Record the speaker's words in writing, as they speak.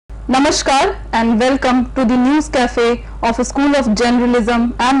Namaskar and welcome to the News Cafe of a School of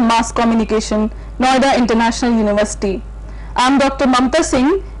Journalism and Mass Communication, Noida International University. I am Dr. Vikram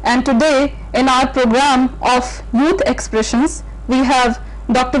Singh, and today in our program of Youth Expressions, we have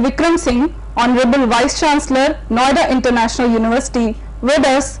Dr. Vikram Singh, Honorable Vice Chancellor, Noida International University, with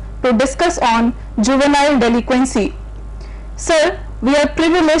us to discuss on juvenile delinquency. Sir, we are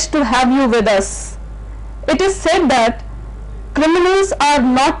privileged to have you with us. It is said that criminals are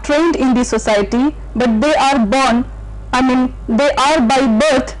not trained in the society, but they are they are by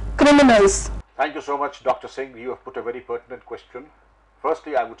birth criminals. Thank you so much, Dr. Singh. You have put a very pertinent question.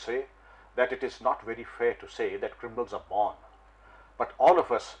 Firstly, I would say that it is not very fair to say that criminals are born, but all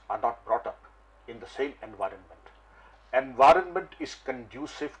of us are not brought up in the same environment. Environment is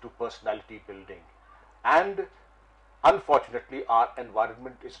conducive to personality building, and unfortunately, our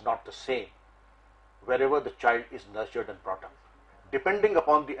environment is not the same wherever the child is nurtured and brought up. Depending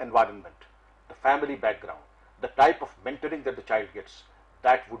upon the environment, the family background, the type of mentoring that the child gets,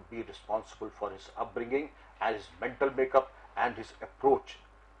 that would be responsible for his upbringing and his mental makeup and his approach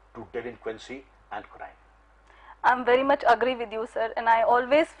to delinquency and crime. I'm very much agree with you, sir, and I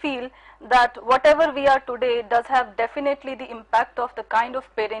always feel that whatever we are today does have definitely the impact of the kind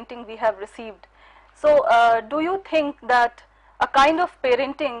of parenting we have received. So do you think that a kind of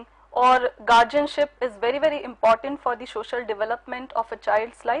parenting or guardianship is very, very important for the social development of a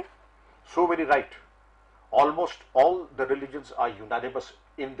child's life? So very right. Almost all the religions are unanimous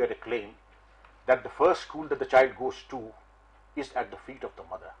in their claim that the first school that the child goes to is at the feet of the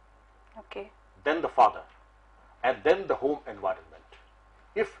mother, then the father, and then the home environment.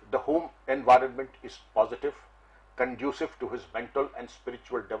 If the home environment is positive, conducive to his mental and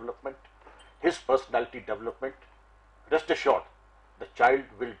spiritual development, his personality development, rest assured, the child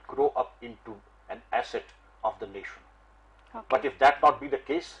will grow up into an asset of the nation. But if that not be the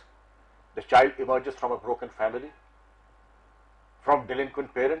case, the child emerges from a broken family, from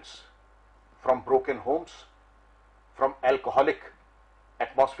delinquent parents, from broken homes, from alcoholic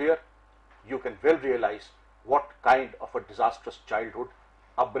atmosphere, you can well realize what kind of a disastrous childhood,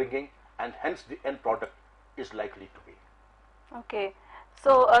 upbringing, and hence the end product is likely to be. Okay.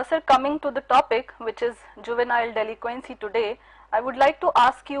 So, sir, coming to the topic, which is juvenile delinquency today, I would like to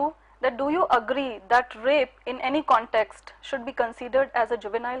ask you that do you agree that rape in any context should be considered as a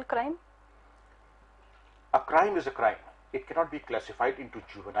juvenile crime? A crime is a crime. It cannot be classified into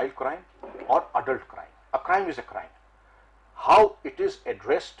juvenile crime or adult crime. A crime is a crime. How it is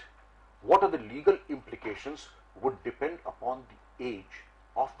addressed, what are the legal implications would depend upon the age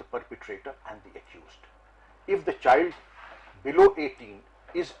of the perpetrator and the accused. If the child below 18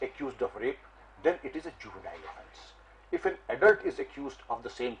 is accused of rape, then it is a juvenile offense. If an adult is accused of the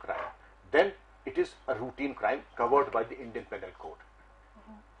same crime, then it is a routine crime covered by the Indian Penal Code.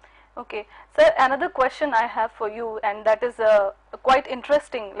 Okay. Sir, another question I have for you, and that is quite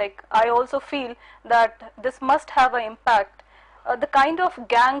interesting. Like, I also feel that this must have an impact. The kind of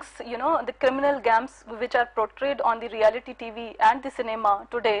gangs, the criminal gangs which are portrayed on the reality TV and the cinema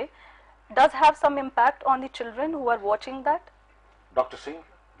today, does have some impact on the children who are watching that? Dr. Singh,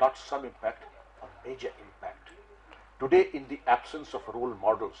 not some impact, a major impact. Today, in the absence of role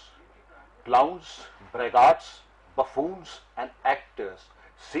models, clowns, braggarts, buffoons, and actors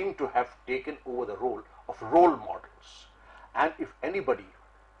seem to have taken over the role of role models. And if anybody,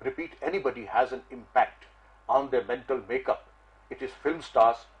 repeat, anybody has an impact on their mental makeup, it is film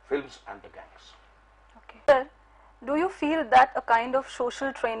stars, films, and the gangs. Okay. Sir, do you feel that a kind of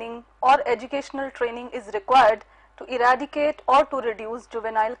social training or educational training is required to eradicate or to reduce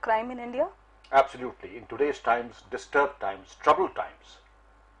juvenile crime in India? Absolutely. In today's times, disturbed times, troubled times,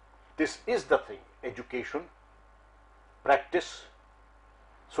 this is the thing. Education, practice,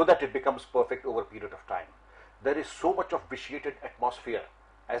 so that it becomes perfect over a period of time. There is so much of vitiated atmosphere,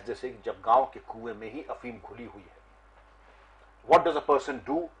 as they say, jab gaon ke kuएं mein hi afeem ghuli hui hai. What does a person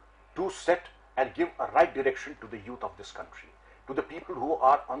do to set and give a right direction to the youth of this country, to the people who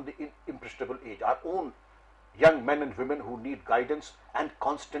are on the impressionable age, our own young men and women who need guidance and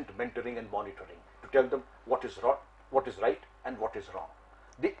constant mentoring and monitoring to tell them what is wrong, what is right, and what is wrong.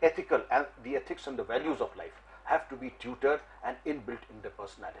 The ethics and the values of life have to be tutored and inbuilt in their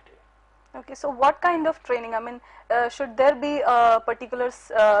personality. Okay, so what kind of training? I mean, should there be a particular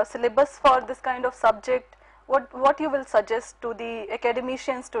syllabus for this kind of subject? What you will suggest to the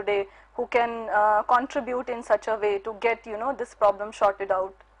academicians today who can contribute in such a way to get this problem sorted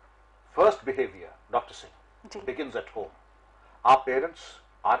out? First behavior, Dr. Singh, begins at home. Our parents,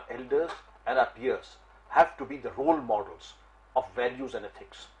 our elders, and our peers have to be the role models of values and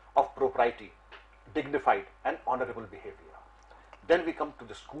ethics, of propriety, dignified and honorable behavior. Then we come to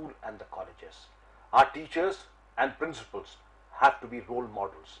the school and the colleges. Our teachers and principals have to be role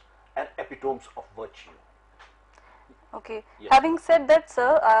models and epitomes of virtue. Okay. Yes. Having said that,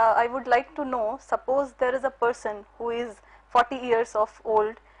 sir, I would like to know, suppose there is a person who is 40 years of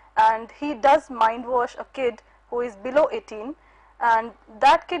old and he does mind wash a kid who is below 18, and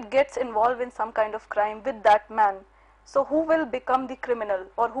that kid gets involved in some kind of crime with that man. So who will become the criminal,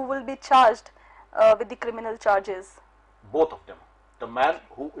 or who will be charged with the criminal charges? Both of them. The man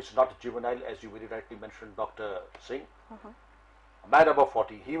who is not a juvenile, as you very rightly mentioned, Dr. Singh, a man above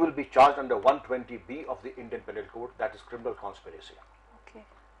 40, he will be charged under 120B of the Indian Penal Code, that is criminal conspiracy. Okay.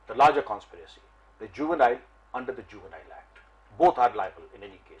 The larger conspiracy. The juvenile under the Juvenile Act. Both are liable in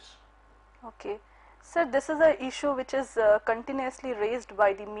any case. Okay. Sir, this is an issue which is continuously raised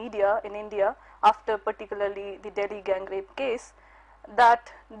by the media in India after particularly the Delhi gang rape case,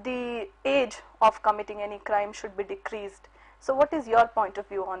 that the age of committing any crime should be decreased. So what is your point of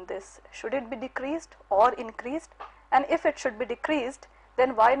view on this? Should it be decreased or increased? And if it should be decreased,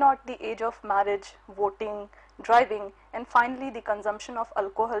 then why not the age of marriage, voting, driving, and finally the consumption of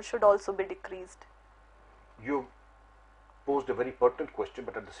alcohol should also be decreased? You posed a very pertinent question,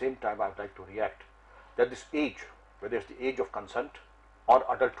 but at the same time I would like to react that this age, whether it's the age of consent or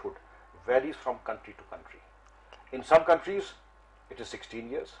adulthood, varies from country to country. In some countries it is 16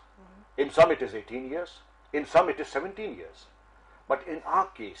 years, in some it is 18 years, in some it is 17 years. But in our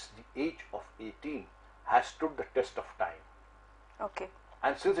case, the age of 18 has stood the test of time. Okay.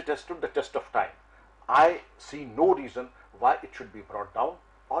 And since it has stood the test of time, I see no reason why it should be brought down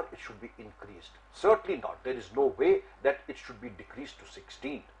or it should be increased. Certainly not. There is no way that it should be decreased to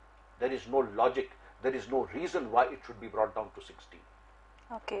 16. There is no logic. There is no reason why it should be brought down to 16.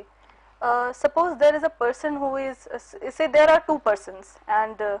 Okay. Suppose there is a person who is, say there are two persons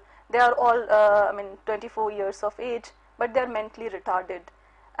and they are all 24 years of age, but they are mentally retarded,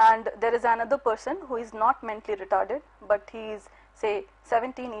 and there is another person who is not mentally retarded but he is, say,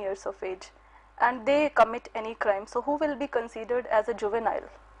 17 years of age, and they commit any crime. So who will be considered as a juvenile?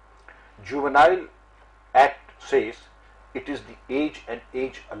 Juvenile Act says it is the age and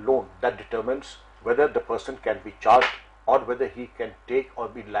age alone that determines whether the person can be charged or whether he can take or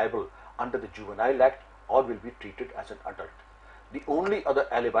be liable under the Juvenile Act or will be treated as an adult. The only other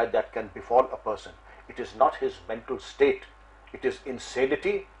alibi that can befall a person, it is not his mental state, it is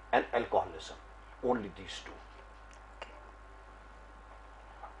insanity and alcoholism. Only these two. Okay.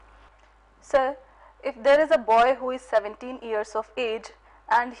 Sir, if there is a boy who is 17 years of age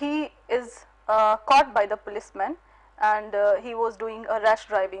and he is caught by the policeman and he was doing a rash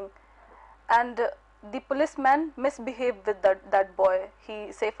driving, and the policeman misbehaved with that boy.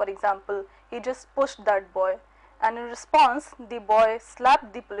 He, say for example, he just pushed that boy, and in response the boy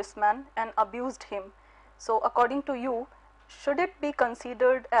slapped the policeman and abused him. So according to you, should it be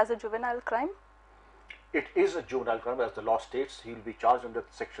considered as a juvenile crime? It is a juvenile crime, as the law states. He will be charged under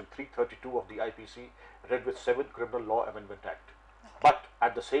section 332 of the IPC, read with 7th Criminal Law Amendment Act. Okay. But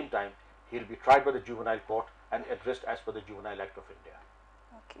at the same time, he will be tried by the juvenile court and addressed as per the Juvenile Act of India.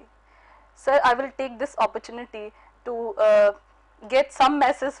 Okay. Sir, I will take this opportunity to get some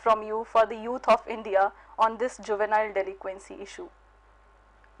message from you for the youth of India on this juvenile delinquency issue.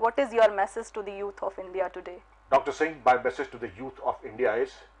 What is your message to the youth of India today? Dr. Singh, my message to the youth of India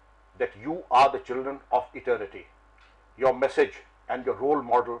is that you are the children of eternity. Your message and your role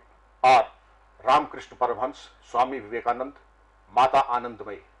model are Ram Krishna Paramhans, Swami Vivekanand, Mata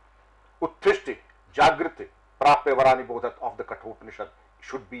Anandamayi. Uttrishti, Jagriti, Prapya Varani Bodhat of the Kathopanishad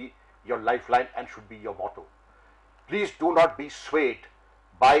should be your lifeline and should be your motto. Please do not be swayed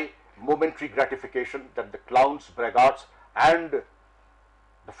by momentary gratification that the clowns, braggarts and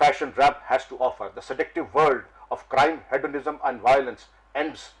the fashion rap has to offer. The seductive world of crime, hedonism and violence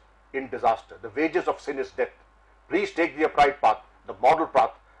ends in disaster. The wages of sin is death. Please take the upright path, the model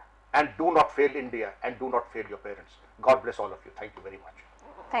path, and do not fail India and do not fail your parents. God bless all of you. Thank you very much.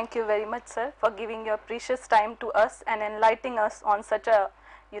 Thank you very much, sir, for giving your precious time to us and enlightening us on such a,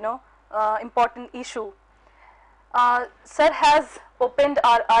 important issue. Sir has opened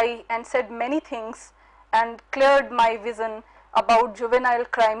our eye and said many things and cleared my vision about juvenile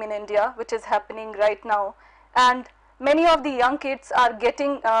crime in India, which is happening right now, and many of the young kids are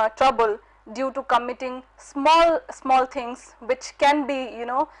getting trouble due to committing small things which can be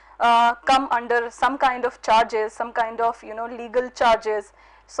come under some kind of charges, some kind of legal charges.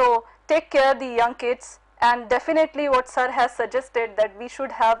 So take care the young kids, and definitely what sir has suggested that we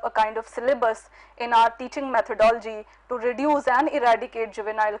should have a kind of syllabus in our teaching methodology to reduce and eradicate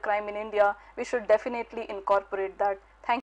juvenile crime in India. We should definitely incorporate that.